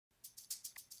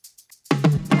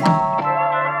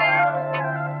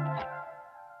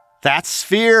That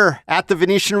sphere at the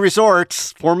Venetian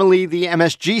Resorts, formerly the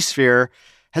MSG Sphere,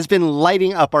 has been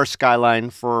lighting up our skyline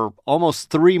for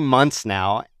almost 3 months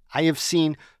now. I have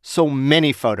seen so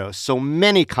many photos, so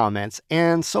many comments,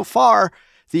 and so far,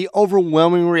 the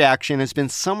overwhelming reaction has been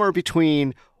somewhere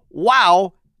between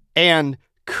wow and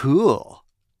cool.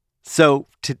 So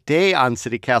today on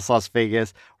CityCast Las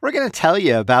Vegas, we're going to tell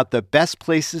you about the best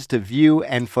places to view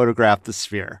and photograph the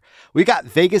Sphere. We got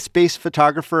Vegas-based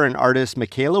photographer and artist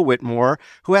Michaela Whitmore,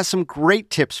 who has some great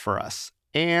tips for us.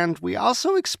 And we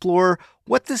also explore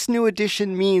what this new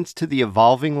addition means to the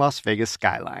evolving Las Vegas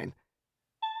skyline.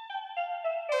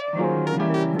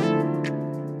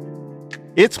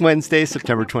 It's Wednesday,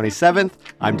 September 27th.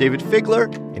 I'm David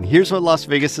Figler, and here's what Las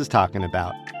Vegas is talking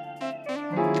about.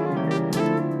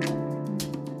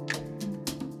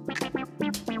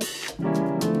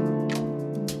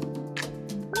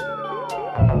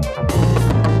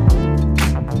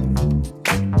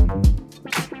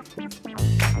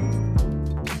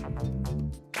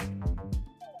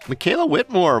 Michaela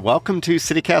Whitmore, welcome to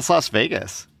CityCast Las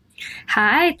Vegas.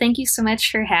 Hi, thank you so much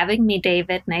for having me,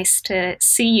 David. Nice to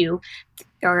see you,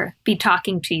 or be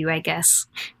talking to you, I guess.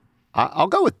 I'll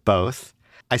go with both.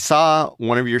 I saw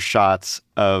one of your shots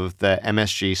of the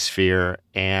MSG Sphere,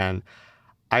 and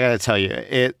I got to tell you,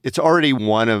 it's already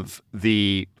one of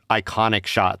the iconic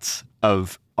shots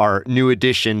of our new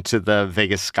addition to the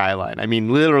Vegas skyline. I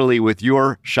mean, literally with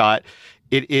your shot,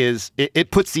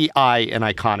 it puts the eye in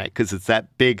iconic because it's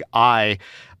that big eye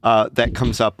that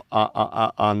comes up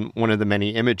on one of the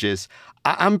many images.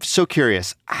 I'm so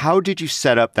curious, how did you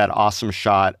set up that awesome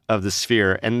shot of the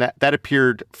Sphere? And that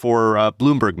appeared for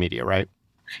Bloomberg Media, right?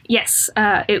 Yes,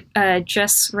 it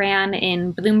just ran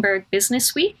in Bloomberg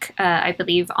Business Week, I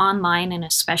believe online in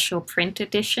a special print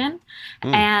edition.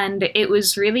 And it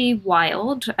was really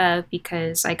wild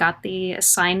because I got the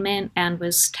assignment and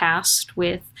was tasked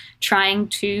with trying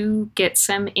to get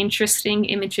some interesting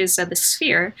images of the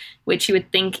Sphere, which you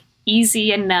would think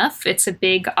easy enough. It's a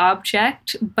big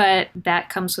object, but that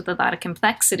comes with a lot of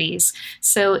complexities.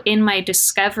 So in my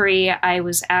discovery, I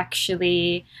was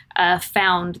actually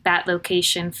found that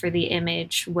location for the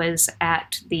image was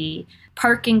at the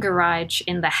parking garage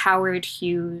in the Howard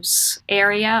Hughes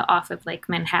area off of like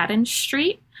Manhattan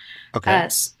Street. Okay.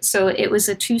 So it was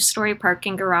a 2-story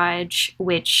parking garage,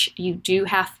 which you do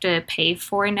have to pay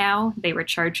for now. They were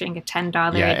charging a $10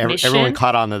 admission. Everyone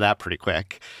caught on to that pretty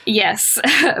quick. Yes,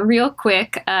 real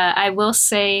quick. I will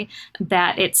say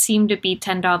that it seemed to be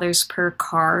 $10 per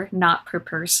car, not per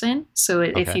person. So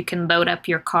if you can load up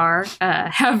your car,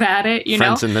 have at it,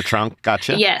 Friends in the trunk,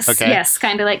 gotcha. Yes, okay. Yes,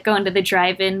 kind of like going to the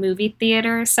drive-in movie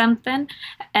theater or something.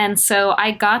 And so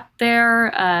I got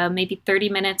there maybe 30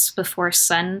 minutes before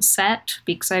sunset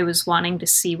because I was wanting to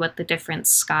see what the different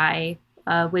sky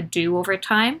would do over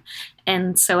time.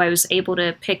 And so I was able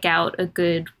to pick out a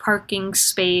good parking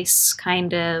space,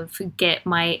 kind of get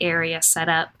my area set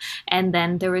up. And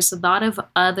then there was a lot of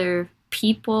other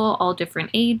people, all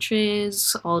different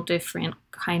ages, all different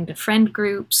kind of friend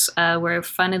groups were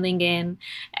funneling in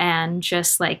and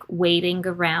just like waiting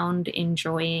around,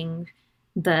 enjoying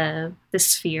the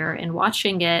Sphere and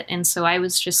watching it. And so I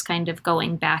was just kind of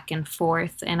going back and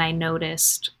forth, and I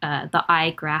noticed the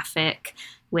eye graphic,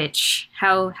 which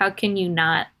how can you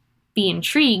not be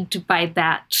intrigued by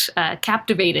that,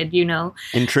 captivated,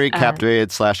 Intrigued,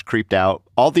 captivated / creeped out,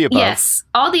 all the above. Yes,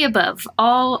 all the above,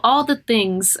 all the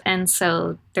things. And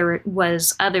so there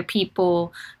was other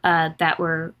people that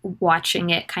were watching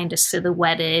it kind of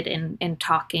silhouetted and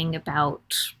talking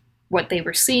about what they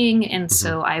were seeing. And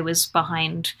so I was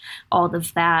behind all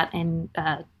of that and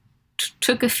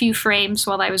took a few frames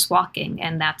while I was walking.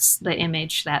 And that's the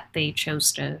image that they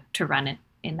chose to run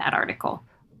in that article.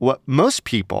 What most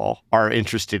people are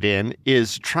interested in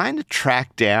is trying to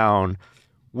track down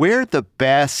where the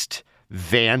best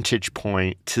vantage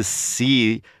point to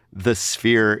see the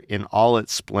Sphere in all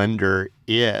its splendor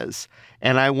is.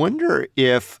 And I wonder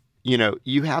if,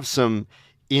 you have some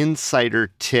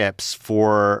insider tips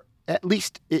for, at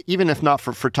least, even if not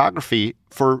for photography,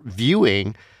 for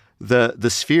viewing the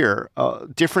Sphere,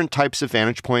 different types of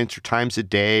vantage points or times a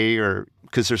day, or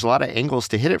because there's a lot of angles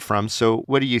to hit it from. So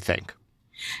what do you think?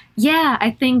 Yeah, I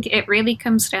think it really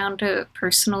comes down to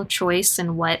personal choice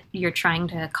and what you're trying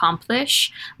to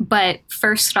accomplish. But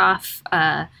first off,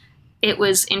 it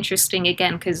was interesting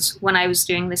again, because when I was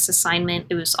doing this assignment,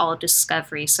 it was all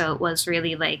discovery. So it was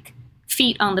really like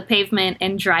feet on the pavement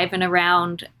and driving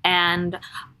around. And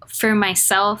for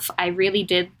myself, I really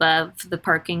did love the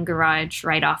parking garage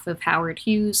right off of Howard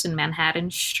Hughes and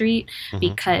Manhattan Street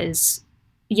because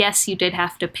yes, you did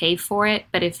have to pay for it,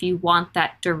 but if you want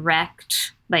that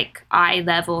direct, like eye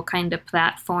level kind of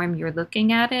platform, you're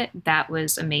looking at it, that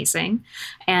was amazing.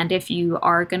 And if you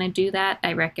are going to do that,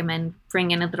 I recommend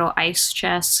bring in a little ice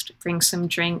chest, bring some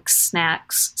drinks,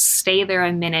 snacks, stay there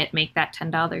a minute, make that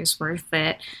 $10 worth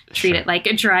it, treat it like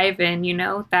a drive-in,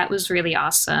 that was really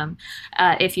awesome.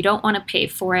 If you don't want to pay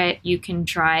for it, you can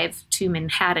drive to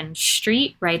Manhattan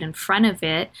Street right in front of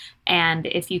it. And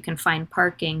if you can find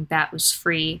parking, that was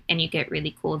free and you get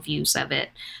really cool views of it.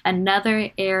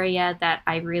 Another area that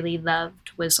I really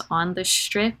loved was on the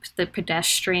Strip, the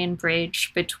pedestrian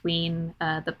bridge between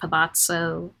the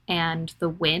Palazzo and the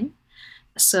Wynn.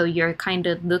 So you're kind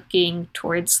of looking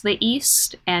towards the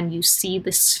east and you see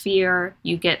the Sphere,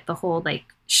 you get the whole like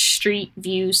street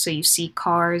view. So you see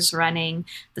cars running,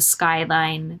 the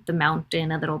skyline, the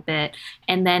mountain a little bit.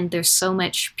 And then there's so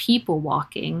much people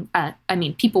watching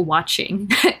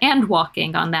and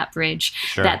walking on that bridge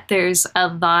that there's a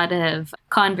lot of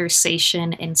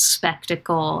conversation and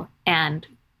spectacle and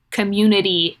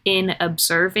community in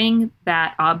observing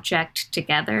that object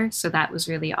together. So that was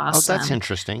really awesome. Oh, that's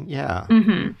interesting. Yeah.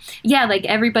 Mm-hmm. Yeah, like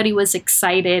everybody was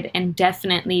excited and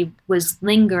definitely was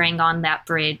lingering on that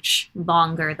bridge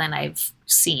longer than I've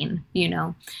seen,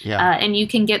 Yeah. And you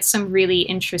can get some really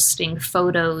interesting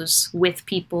photos with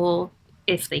people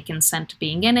if they consent to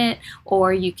being in it,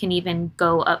 or you can even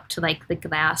go up to like the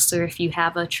glass, or if you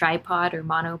have a tripod or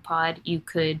monopod, you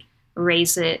could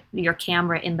raise your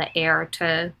camera in the air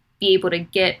to be able to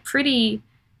get pretty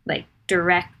like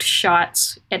direct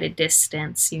shots at a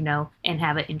distance, and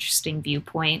have an interesting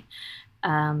viewpoint.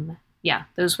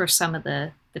 Those were some of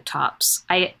the tops.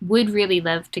 I would really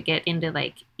love to get into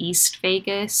like East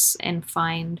Vegas and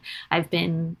I've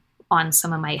been on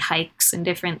some of my hikes and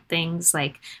different things,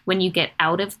 like when you get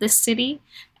out of the city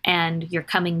and you're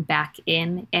coming back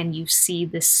in and you see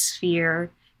the Sphere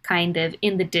kind of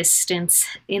in the distance,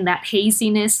 in that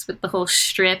haziness with the whole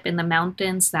Strip and the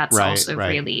mountains. That's also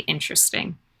really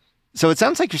interesting. So it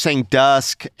sounds like you're saying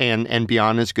dusk and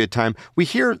beyond is a good time. We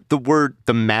hear the word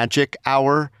the magic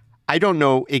hour. I don't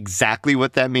know exactly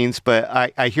what that means, but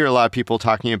I hear a lot of people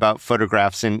talking about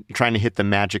photographs and trying to hit the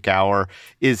magic hour.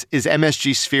 Is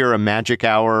MSG Sphere a magic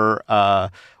hour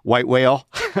white whale?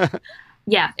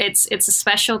 Yeah, it's a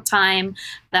special time.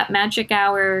 That magic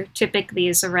hour typically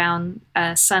is around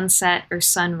sunset or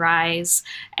sunrise.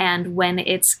 And when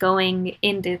it's going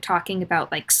into talking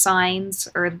about like signs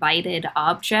or lighted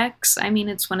objects,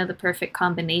 it's one of the perfect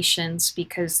combinations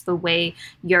because the way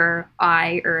your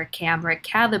eye or a camera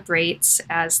calibrates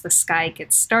as the sky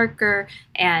gets darker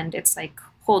and it's like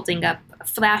holding up a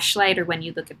flashlight, or when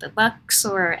you look at the lux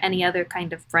or any other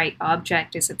kind of bright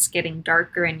object as it's getting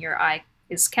darker and your eye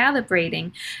is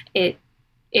calibrating, it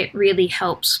really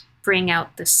helps bring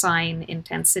out the sign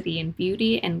intensity and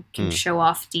beauty and can show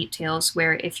off details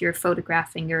where if you're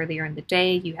photographing earlier in the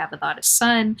day, you have a lot of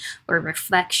sun or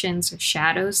reflections or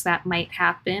shadows that might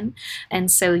happen. And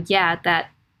so, that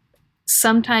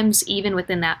sometimes even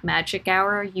within that magic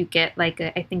hour, you get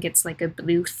I think it's like a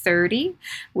blue 30,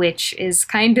 which is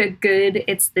kind of good.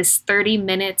 It's this 30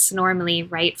 minutes normally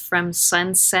right from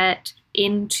sunset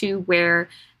into where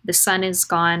the sun is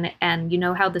gone, and you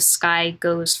know how the sky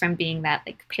goes from being that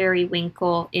like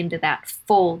periwinkle into that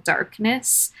full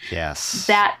darkness. Yes.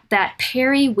 That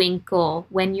periwinkle,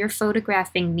 when you're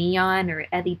photographing neon or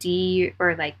LED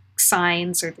or like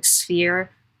signs or the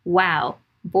Sphere, wow,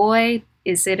 boy,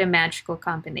 is it a magical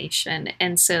combination.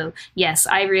 And so, yes,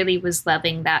 I really was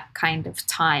loving that kind of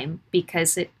time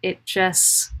because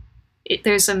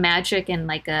there's a magic and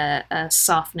like a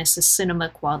softness, a cinema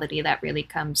quality that really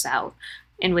comes out.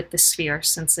 And with the Sphere,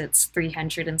 since it's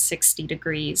 360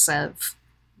 degrees of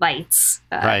lights.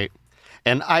 Right.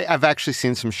 And I've actually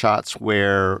seen some shots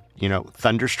where,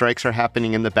 thunder strikes are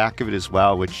happening in the back of it as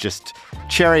well, which just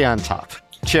cherry on top.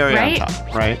 Cherry on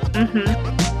top, right?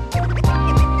 Mm-hmm.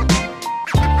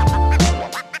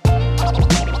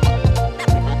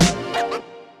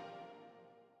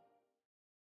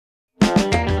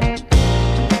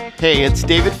 Hey, it's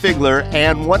David Figler,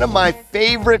 and one of my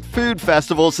favorite food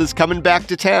festivals is coming back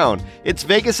to town. It's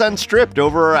Vegas Unstripped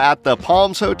over at the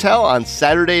Palms Hotel on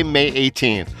Saturday, May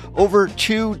 18th. Over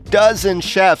 24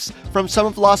 chefs from some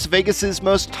of Las Vegas's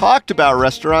most talked about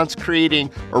restaurants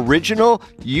creating original,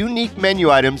 unique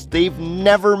menu items they've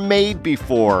never made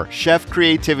before. Chef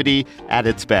creativity at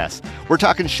its best. We're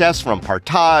talking chefs from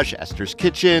Partage, Esther's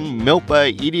Kitchen,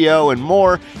 Milpa, EDO, and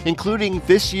more, including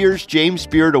this year's James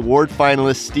Beard Award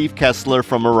finalist Steve Kessler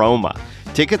from Aroma.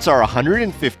 Tickets are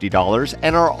 $150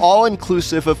 and are all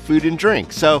inclusive of food and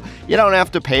drink, so you don't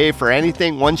have to pay for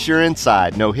anything once you're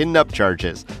inside. No hidden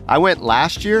upcharges. I went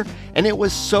last year, and it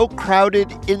was so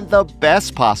crowded in the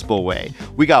best possible way.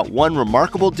 We got one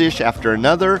remarkable dish after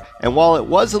another, and while it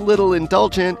was a little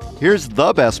indulgent, here's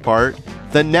the best part.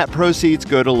 The net proceeds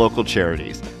go to local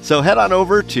charities. So head on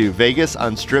over to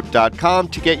vegasunstrip.com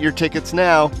to get your tickets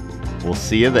now. We'll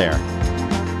see you there.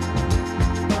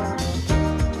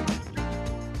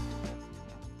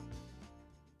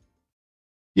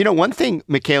 You know, one thing,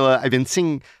 Michaela, I've been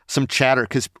seeing some chatter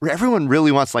because everyone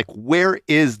really wants, like, where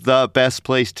is the best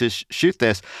place to shoot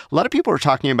this? A lot of people are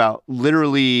talking about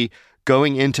literally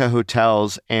going into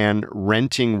hotels and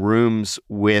renting rooms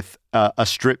with a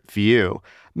strip view.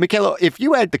 Michaela, if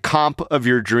you had the comp of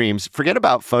your dreams, forget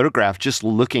about photograph, just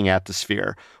looking at the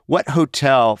Sphere, what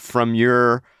hotel from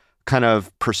your kind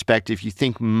of perspective you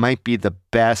think might be the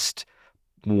best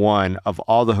one of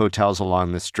all the hotels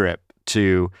along the Strip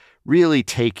to really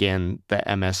take in the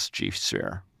MSG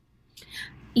Sphere?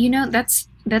 You know, that's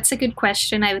a good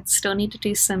question. I would still need to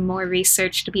do some more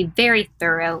research to be very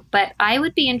thorough, but I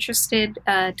would be interested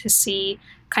to see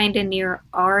kind of near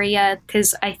Aria,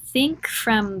 because I think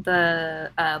from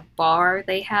the bar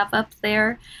they have up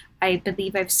there, I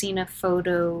believe I've seen a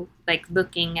photo like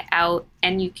looking out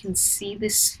and you can see the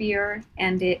Sphere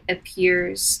and it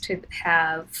appears to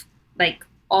have like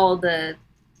all the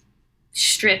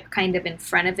Strip kind of in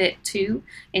front of it too,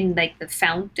 in like the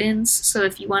fountains. So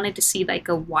if you wanted to see like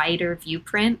a wider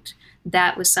viewprint,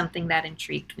 that was something that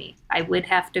intrigued me. I would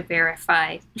have to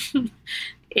verify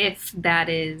if that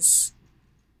is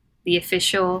the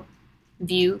official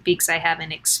view because I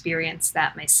haven't experienced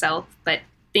that myself, but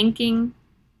thinking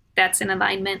that's in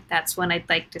alignment, that's one I'd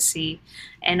like to see.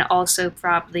 And also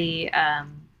probably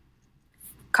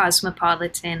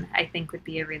Cosmopolitan, I think, would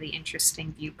be a really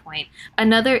interesting viewpoint.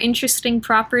 Another interesting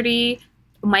property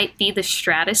might be the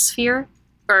Stratosphere.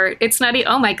 Or it's not,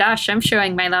 oh my gosh, I'm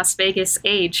showing my Las Vegas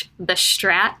age. The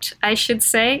Strat, I should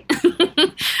say.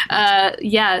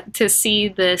 Yeah, to see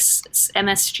this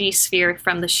MSG Sphere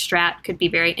from the Strat could be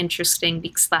very interesting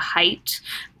because the height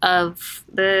of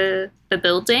the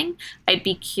building, I'd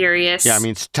be curious. Yeah, I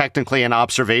mean, it's technically an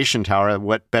observation tower.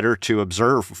 What better to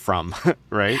observe from,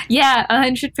 right? Yeah,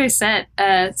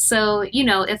 100%. So, you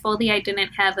know, if only I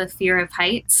didn't have a fear of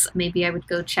heights, maybe I would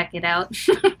go check it out.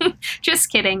 Just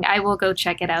kidding. I will go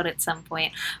check it out at some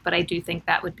point. But I do think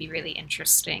that would be really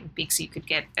interesting because you could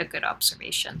get a good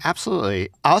observation. Absolutely.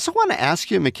 I also want to ask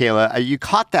you, Michaela, you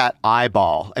caught that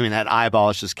eyeball. I mean, that eyeball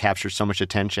has just captured so much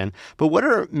attention. But what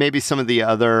are maybe some of the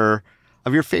other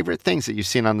of your favorite things that you've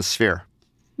seen on the Sphere?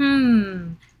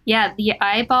 Yeah, the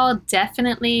eyeball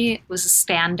definitely was a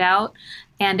standout.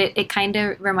 And it kind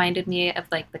of reminded me of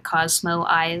like the Cosmo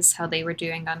eyes, how they were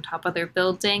doing on top of their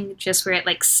building, just where it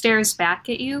like stares back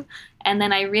at you. And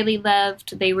then I really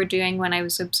loved they were doing when I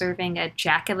was observing a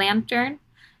jack-o'-lantern.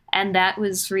 And that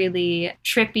was really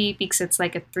trippy because it's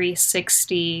like a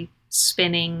 360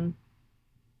 spinning,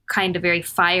 kind of very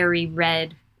fiery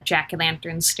red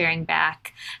jack-o'-lantern staring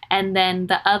back. And then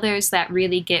the others that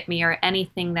really get me are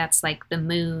anything that's like the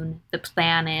moon, the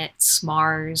planets,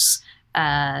 Mars,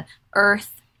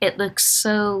 Earth. It looks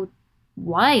so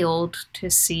wild to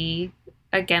see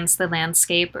against the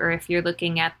landscape, or if you're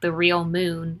looking at the real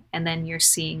moon and then you're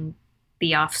seeing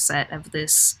the offset of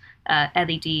this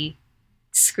LED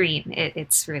screen.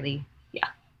 It's really, yeah,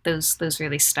 those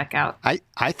really stuck out.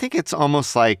 I think it's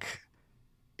almost like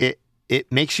it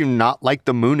makes you not like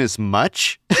the moon as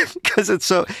much because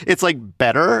it's like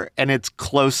better and it's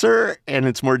closer and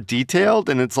it's more detailed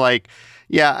and it's like,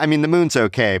 yeah, I mean, the moon's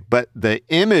okay, but the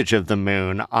image of the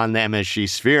moon on the MSG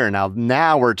Sphere,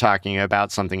 now we're talking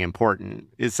about something important.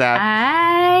 Is that?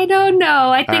 I don't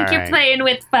know. I think you're playing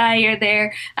with fire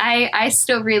there. I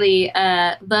still really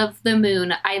love the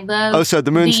moon. I love. Oh, so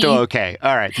the moon's still okay.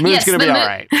 All right. The moon's going to be all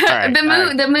right. All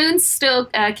right. The moon still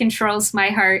controls my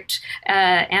heart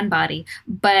and body.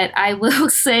 But I will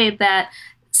say that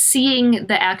seeing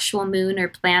the actual moon or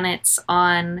planets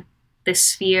on the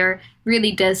Sphere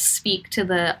really does speak to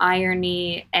the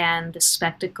irony and the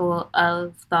spectacle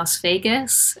of Las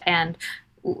Vegas and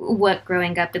what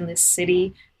growing up in this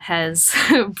city has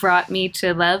brought me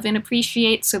to love and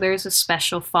appreciate. So there's a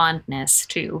special fondness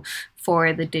too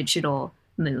for the digital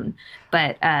moon.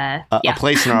 But yeah. A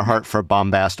place in our heart for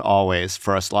bombast always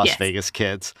for us Las Yes. Vegas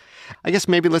kids. I guess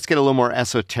maybe let's get a little more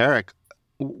esoteric.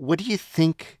 What do you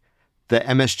think the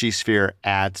MSG Sphere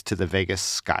adds to the Vegas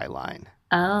skyline?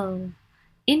 Oh,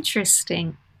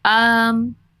 interesting.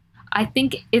 I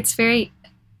think it's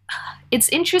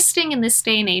interesting in this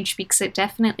day and age because it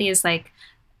definitely is like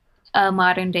a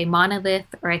modern day monolith,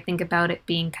 or I think about it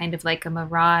being kind of like a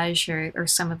mirage, or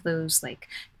some of those like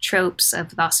tropes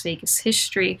of Las Vegas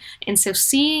history. And so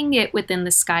seeing it within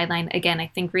the skyline, again, I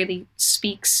think really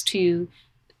speaks to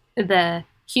the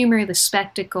humor, the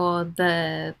spectacle,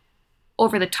 the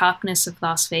over the topness of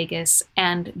Las Vegas,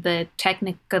 and the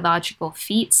technological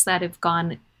feats that have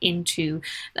gone into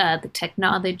the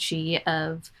technology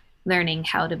of learning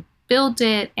how to build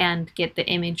it and get the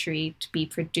imagery to be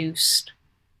produced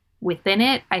within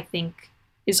it, I think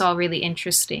is all really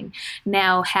interesting.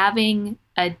 Now, having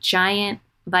a giant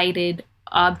lighted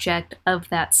object of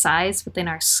that size within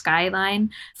our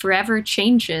skyline forever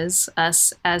changes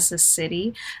us as a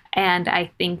city. And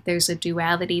I think there's a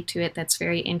duality to it that's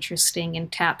very interesting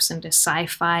and taps into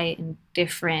sci-fi and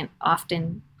different,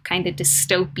 often kind of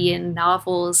dystopian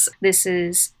novels. This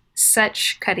is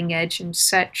such cutting edge and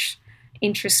such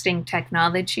interesting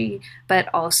technology, but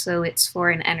also it's for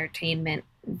an entertainment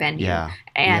venue,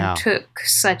 and took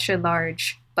such a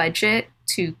large budget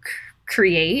to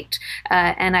create.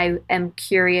 And I am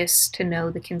curious to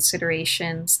know the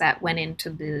considerations that went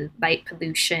into the light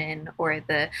pollution or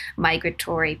the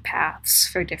migratory paths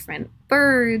for different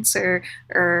birds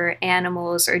or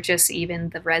animals, or just even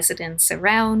the residents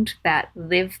around that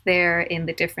live there in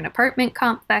the different apartment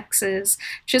complexes.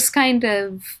 Just kind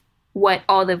of what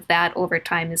all of that over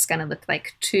time is going to look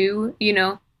like too, you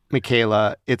know?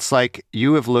 Michaela, it's like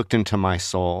you have looked into my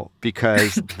soul,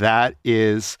 because that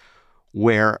is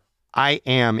where I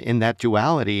am in that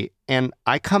duality. And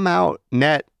I come out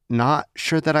net not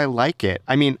sure that I like it.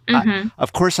 I mean,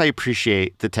 of course, I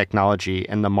appreciate the technology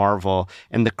and the marvel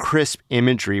and the crisp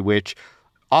imagery, which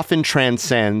often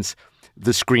transcends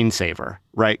the screensaver,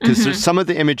 right? Because some of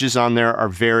the images on there are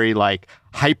very like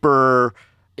hyper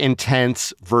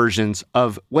intense versions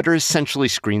of what are essentially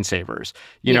screensavers,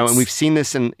 you know, and we've seen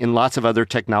this in lots of other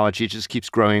technology. It just keeps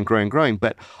growing, growing, growing.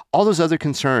 But all those other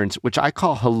concerns, which I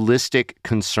call holistic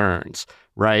concerns,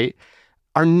 right,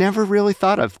 are never really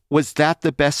thought of. Was that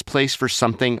the best place for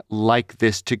something like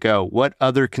this to go? What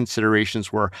other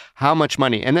considerations were? How much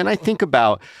money? And then I think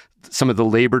about some of the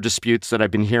labor disputes that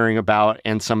I've been hearing about,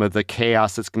 and some of the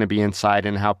chaos that's going to be inside,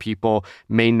 and how people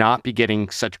may not be getting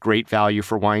such great value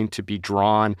for wanting to be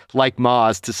drawn like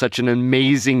moths to such an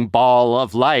amazing ball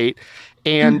of light.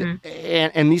 And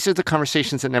these are the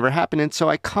conversations that never happen. And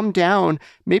so I come down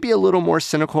maybe a little more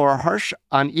cynical or harsh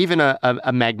on even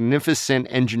a magnificent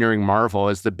engineering marvel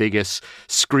as the biggest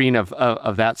screen of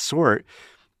that sort.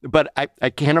 But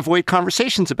I can't avoid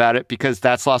conversations about it, because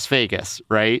that's Las Vegas,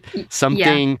 right?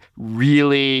 Something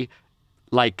really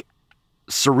like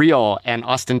surreal and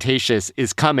ostentatious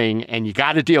is coming, and you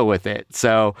got to deal with it.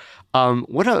 So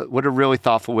what a really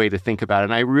thoughtful way to think about it.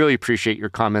 And I really appreciate your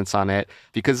comments on it,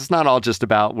 because it's not all just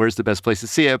about where's the best place to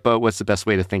see it, but what's the best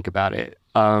way to think about it.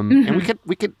 And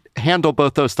we could handle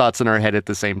both those thoughts in our head at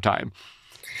the same time.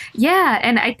 Yeah,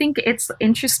 and I think it's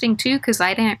interesting too, because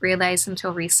I didn't realize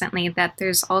until recently that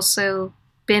there's also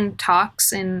been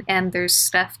talks and there's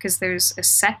stuff, because there's a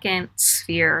second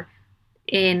sphere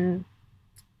in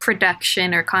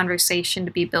production or conversation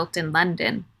to be built in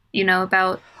London. You know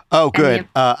about? Oh, good.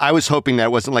 I was hoping that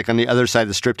it wasn't like on the other side of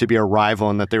the strip to be a rival,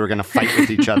 and that they were going to fight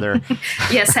with each other.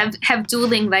 Yes, have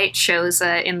dueling light shows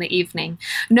in the evening.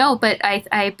 No, but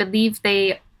I believe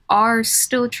they are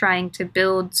still trying to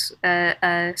build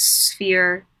a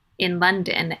sphere in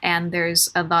London, and there's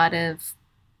a lot of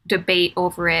debate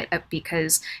over it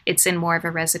because it's in more of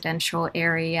a residential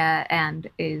area, and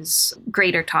is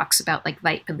greater talks about like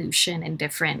light pollution and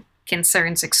different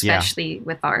concerns, especially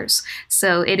with ours.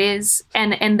 So it is,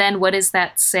 and then what does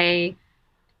that say?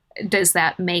 Does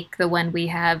that make the one we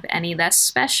have any less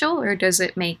special, or does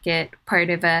it make it part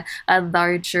of a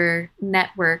larger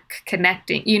network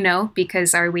connecting, you know,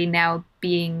 because are we now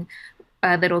being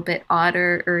a little bit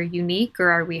odder or unique, or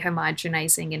are we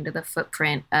homogenizing into the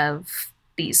footprint of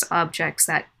these objects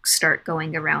that start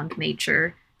going around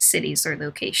major cities or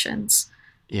locations?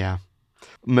 Yeah.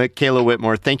 Michaela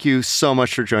Whitmore, thank you so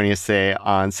much for joining us today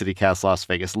on CityCast Las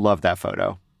Vegas. Love that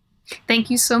photo. Thank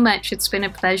you so much. It's been a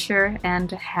pleasure,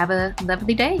 and have a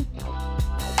lovely day.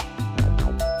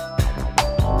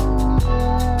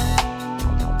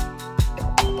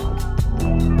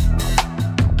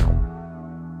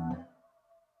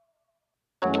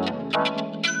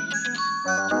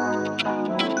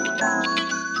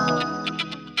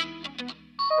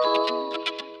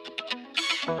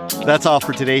 That's all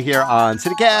for today here on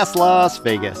CityCast Las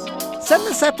Vegas. Send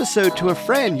this episode to a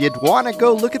friend you'd want to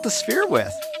go look at the Sphere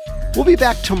with. We'll be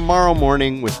back tomorrow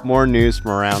morning with more news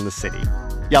from around the city.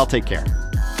 Y'all take care.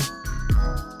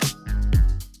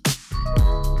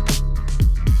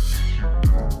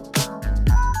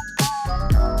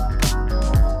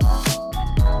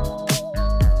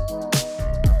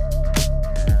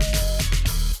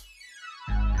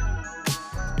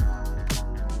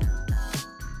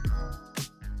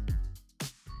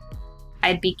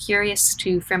 I'd be curious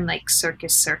to from like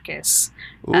Circus Circus.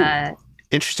 Ooh,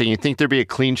 interesting. You think there'd be a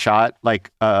clean shot,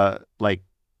 like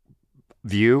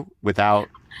view without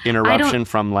I don't. interruption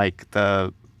from like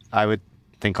I would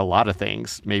think a lot of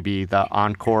things, maybe the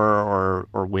encore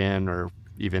or win or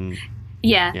even,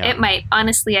 Yeah, yeah. it might.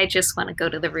 Honestly, I just want to go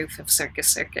to the roof of Circus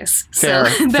Circus. So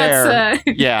Fair, that's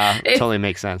fair. Yeah, if totally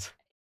makes sense.